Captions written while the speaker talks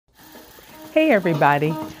Hey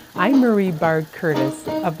everybody, I'm Marie Bard Curtis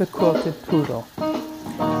of the Quilted Poodle.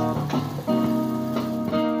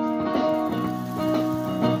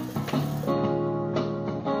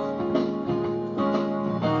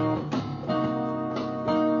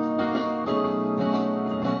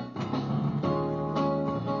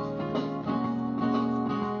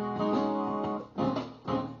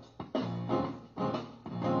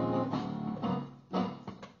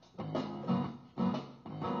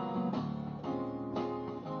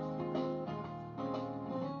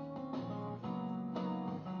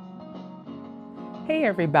 Hey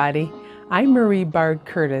everybody, I'm Marie Bard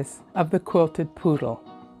Curtis of the Quilted Poodle.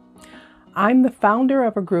 I'm the founder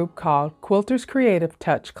of a group called Quilters Creative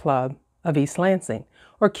Touch Club of East Lansing,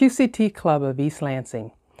 or QCT Club of East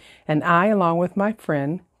Lansing. And I, along with my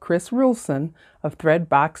friend Chris Rulson of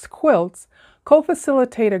Threadbox Quilts,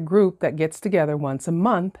 co-facilitate a group that gets together once a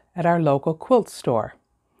month at our local quilt store.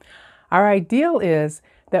 Our ideal is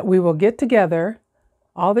that we will get together,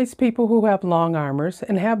 all these people who have long armors,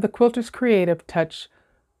 and have the Quilters Creative Touch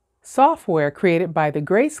software created by the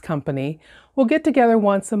Grace Company. We'll get together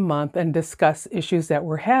once a month and discuss issues that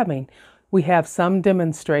we're having. We have some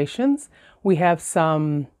demonstrations. We have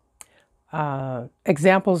some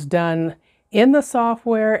examples done in the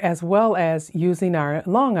software as well as using our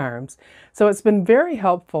long arms. So it's been very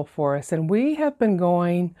helpful for us, and we have been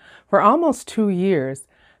going for almost 2 years.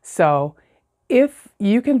 So if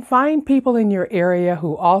you can find people in your area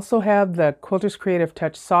who also have the Quilters Creative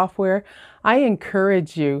Touch software, I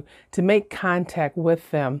encourage you to make contact with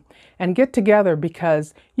them and get together,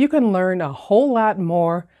 because you can learn a whole lot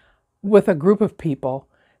more with a group of people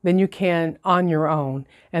than you can on your own.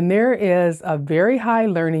 And there is a very high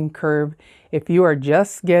learning curve if you are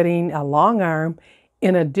just getting a long arm,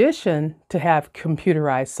 in addition to have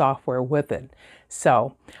computerized software with it.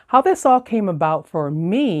 So how this all came about for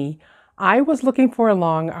me, I was looking for a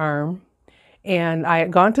long arm, and I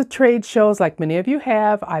had gone to trade shows like many of you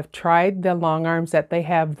have. I've tried the long arms that they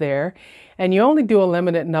have there, and you only do a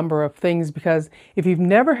limited number of things, because if you've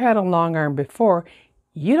never had a long arm before,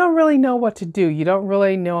 you don't really know what to do. You don't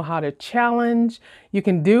really know how to challenge. You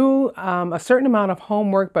can do a certain amount of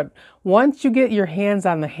homework, but once you get your hands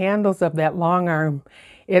on the handles of that long arm,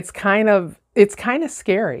 it's kind of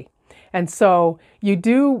scary. And so you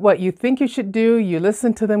do what you think you should do. You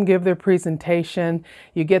listen to them give their presentation,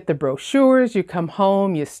 you get the brochures, you come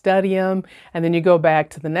home, you study them, and then you go back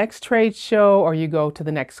to the next trade show, or you go to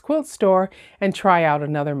the next quilt store and try out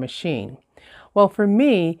another machine. Well, for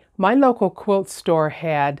me, my local quilt store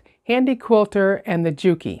had Handy Quilter and the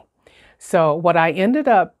Juki. So what I ended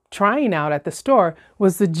up trying out at the store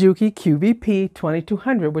was the Juki QVP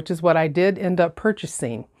 2200, which is what I did end up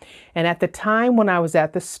purchasing. And at the time when I was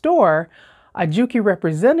at the store, a Juki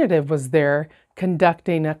representative was there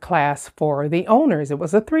conducting a class for the owners. It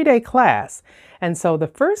was a 3-day class. And so the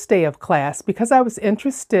first day of class, because I was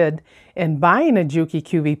interested in buying a Juki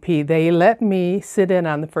QVP, they let me sit in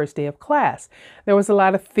on the first day of class. There was a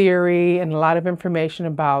lot of theory and a lot of information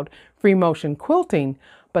about free motion quilting,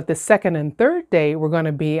 but the second and third day were going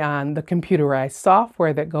to be on the computerized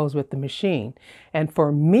software that goes with the machine. And for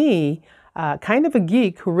me, kind of a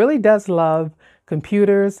geek who really does love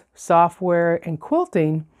computers, software, and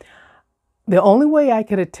quilting, the only way I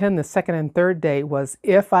could attend the second and third day was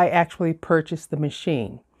if I actually purchased the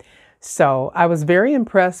machine. So I was very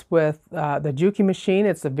impressed with the Juki machine.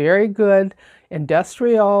 It's a very good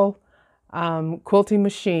industrial quilting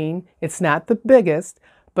machine. It's not the biggest,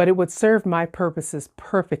 but it would serve my purposes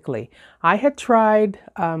perfectly. I had tried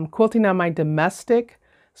quilting on my domestic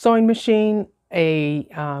sewing machine, a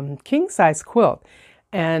king-size quilt.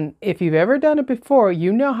 And if you've ever done it before,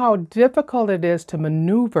 you know how difficult it is to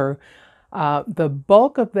maneuver the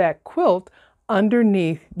bulk of that quilt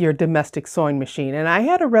underneath your domestic sewing machine. And I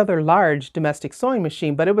had a rather large domestic sewing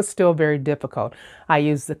machine, but it was still very difficult. I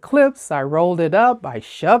used the clips, I rolled it up, I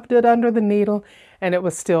shoved it under the needle, and it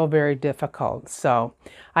was still very difficult. So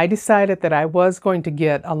I decided that I was going to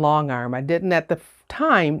get a long arm. I didn't at the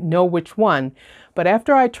time know which one, but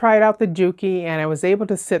after I tried out the Juki and I was able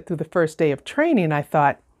to sit through the first day of training, I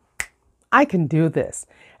thought, I can do this.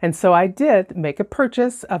 And so I did make a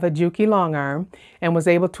purchase of a Juki long arm and was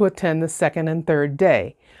able to attend the second and third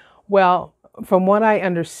day. Well, from what I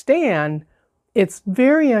understand, it's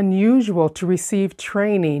very unusual to receive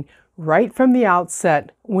training right from the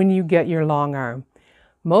outset when you get your long arm.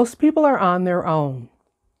 Most people are on their own.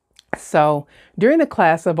 So during the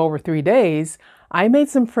class of over 3 days, I made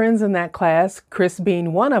some friends in that class, Chris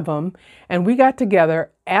being one of them, and we got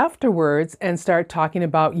together afterwards and started talking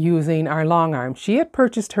about using our long arm. She had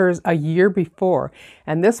purchased hers a year before,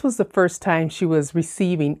 and this was the first time she was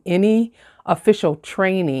receiving any official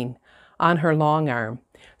training on her long arm.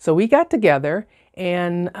 So we got together,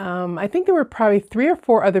 and I think there were probably 3 or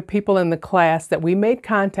 4 other people in the class that we made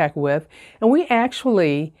contact with, and we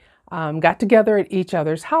actually got together at each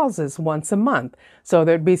other's houses once a month. So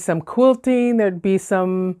there'd be some quilting, there'd be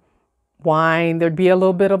some wine, there'd be a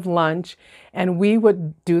little bit of lunch, and we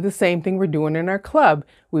would do the same thing we're doing in our club.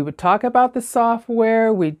 We would talk about the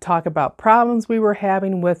software, we'd talk about problems we were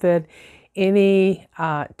having with it, any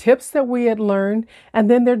tips that we had learned, and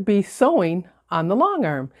then there'd be sewing on the long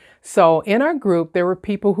arm. So in our group, there were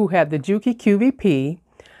people who had the Juki QVP.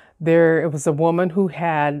 There was a woman who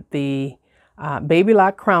had the baby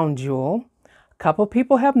lock crown jewel. A couple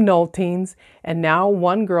people have Noltings, and now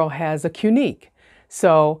one girl has a Qnique.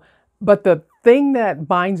 So, but the thing that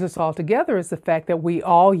binds us all together is the fact that we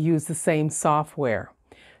all use the same software.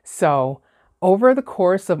 So over the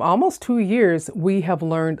course of almost 2 years, we have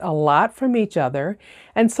learned a lot from each other.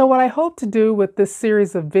 And so what I hope to do with this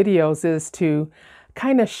series of videos is to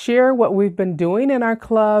kind of share what we've been doing in our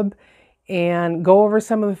club and go over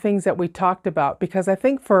some of the things that we talked about, because I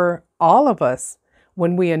think for all of us,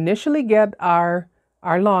 when we initially get our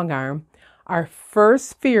long arm, our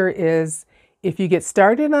first fear is if you get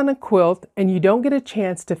started on a quilt and you don't get a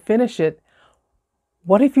chance to finish it,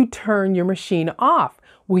 what if you turn your machine off?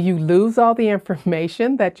 Will you lose all the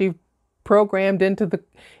information that you've programmed into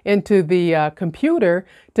the computer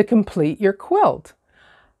to complete your quilt?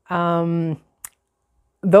 Though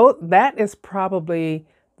that is probably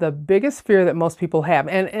the biggest fear that most people have.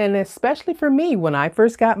 And especially for me, when I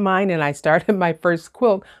first got mine and I started my first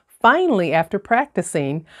quilt, finally after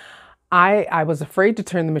practicing, I was afraid to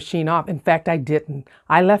turn the machine off. In fact, I didn't.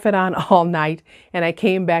 I left it on all night and I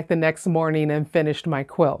came back the next morning and finished my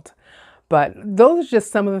quilt. But those are just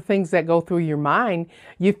some of the things that go through your mind.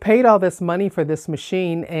 You've paid all this money for this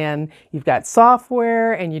machine and you've got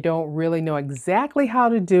software and you don't really know exactly how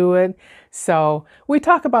to do it. So we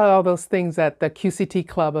talk about all those things at the QCT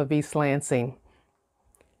Club of East Lansing.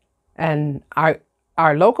 And the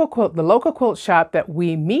local quilt shop that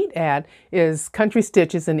we meet at is Country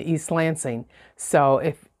Stitches in East Lansing. So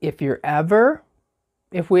if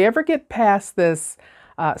we ever get past this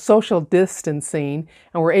social distancing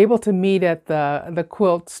and we're able to meet at the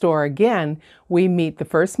quilt store again, we meet the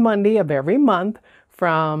first Monday of every month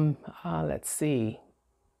from, let's see,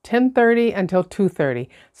 10:30 until 2:30.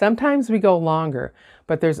 Sometimes we go longer,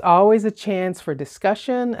 but there's always a chance for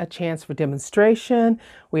discussion, a chance for demonstration.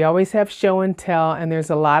 We always have show and tell, and there's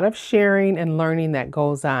a lot of sharing and learning that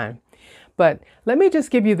goes on. But let me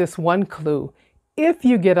just give you this one clue. If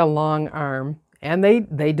you get a long arm, and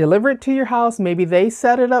they deliver it to your house, maybe they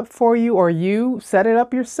set it up for you or you set it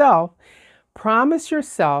up yourself, promise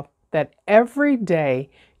yourself that every day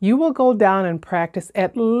you will go down and practice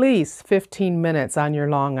at least 15 minutes on your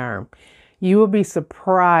long arm. You will be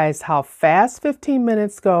surprised how fast 15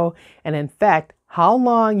 minutes go, and in fact, how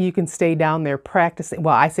long you can stay down there practicing.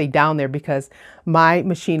 Well, I say down there because my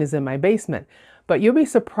machine is in my basement, but you'll be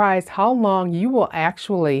surprised how long you will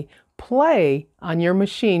actually play on your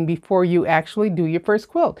machine before you actually do your first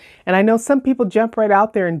quilt. And I know some people jump right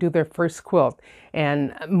out there and do their first quilt,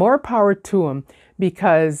 and more power to them,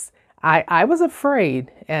 because I was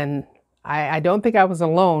afraid, and I don't think I was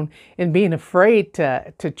alone in being afraid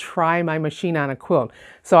to try my machine on a quilt.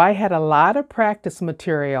 So I had a lot of practice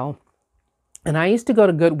material, and I used to go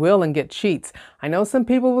to Goodwill and get sheets. I know some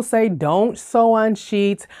people will say don't sew on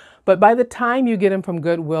sheets, but by the time you get them from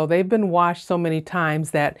Goodwill, they've been washed so many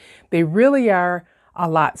times that they really are a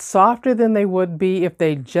lot softer than they would be if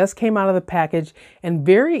they just came out of the package, and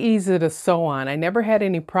very easy to sew on. I never had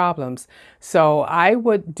any problems. So I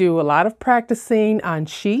would do a lot of practicing on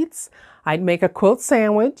sheets. I'd make a quilt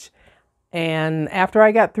sandwich, and after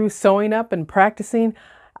I got through sewing up and practicing,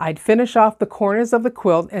 I'd finish off the corners of the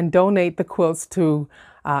quilt and donate the quilts to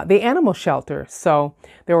the animal shelter. So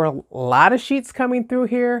there were a lot of sheets coming through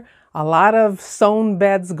here, a lot of sewn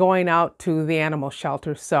beds going out to the animal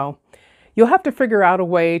shelter. So you'll have to figure out a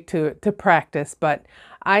way to practice, but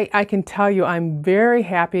I can tell you I'm very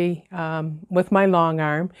happy with my long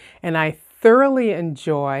arm, and I thoroughly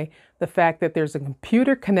enjoy the fact that there's a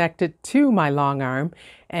computer connected to my long arm,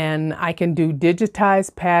 and I can do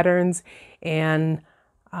digitized patterns. And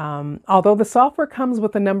although the software comes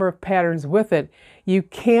with a number of patterns with it, you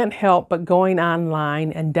can't help but going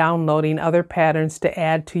online and downloading other patterns to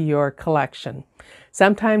add to your collection.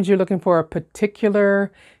 Sometimes you're looking for a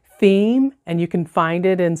particular theme, and you can find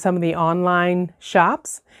it in some of the online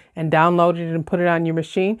shops and download it and put it on your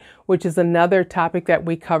machine, which is another topic that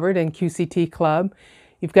we covered in QCT Club.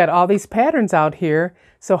 You've got all these patterns out here,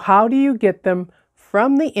 so how do you get them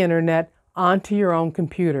from the internet onto your own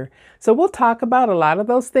computer? So we'll talk about a lot of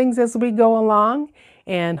those things as we go along,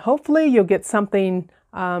 and hopefully you'll get something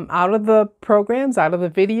out of the programs, out of the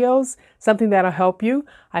videos, something that'll help you.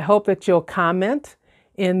 I hope that you'll comment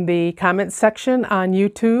in the comment section on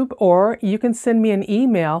YouTube, or you can send me an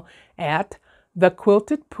email at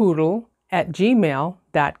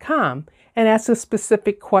thequiltedpoodle@gmail.com and ask a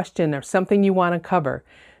specific question or something you want to cover.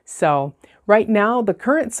 So right now, the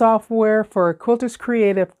current software for Quilters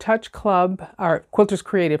Creative Touch Club, or Quilters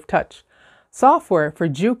Creative Touch software for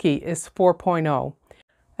Juki is 4.0.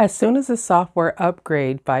 As soon as the software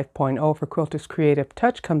upgrade 5.0 for Quilters Creative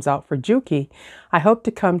Touch comes out for Juki, I hope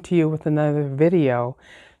to come to you with another video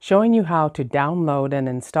showing you how to download and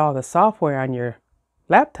install the software on your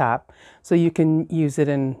laptop so you can use it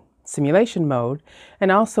in simulation mode,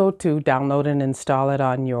 and also to download and install it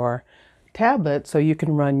on your tablet so you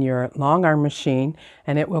can run your longarm machine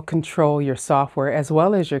and it will control your software as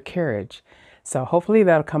well as your carriage. So hopefully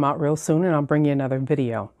that'll come out real soon, and I'll bring you another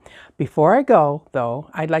video. Before I go, though,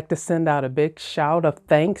 I'd like to send out a big shout of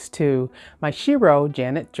thanks to my Shiro,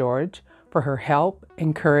 Janet George, for her help,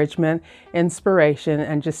 encouragement, inspiration,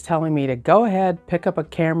 and just telling me to go ahead, pick up a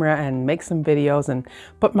camera and make some videos and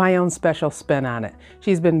put my own special spin on it.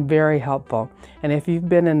 She's been very helpful. And if you've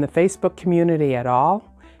been in the Facebook community at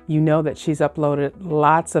all, you know that she's uploaded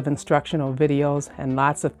lots of instructional videos and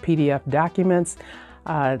lots of PDF documents,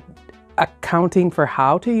 accounting for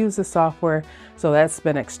how to use the software. So that's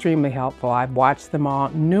been extremely helpful. I've watched them all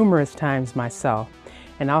numerous times myself.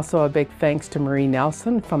 And also a big thanks to Marie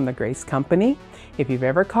Nelson from the Grace Company. If you've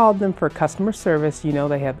ever called them for customer service, you know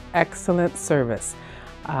they have excellent service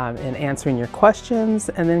in answering your questions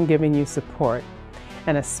and then giving you support.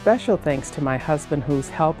 And a special thanks to my husband, whose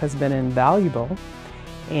help has been invaluable.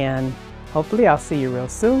 And hopefully I'll see you real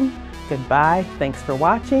soon. Goodbye. Thanks for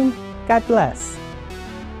watching. God bless.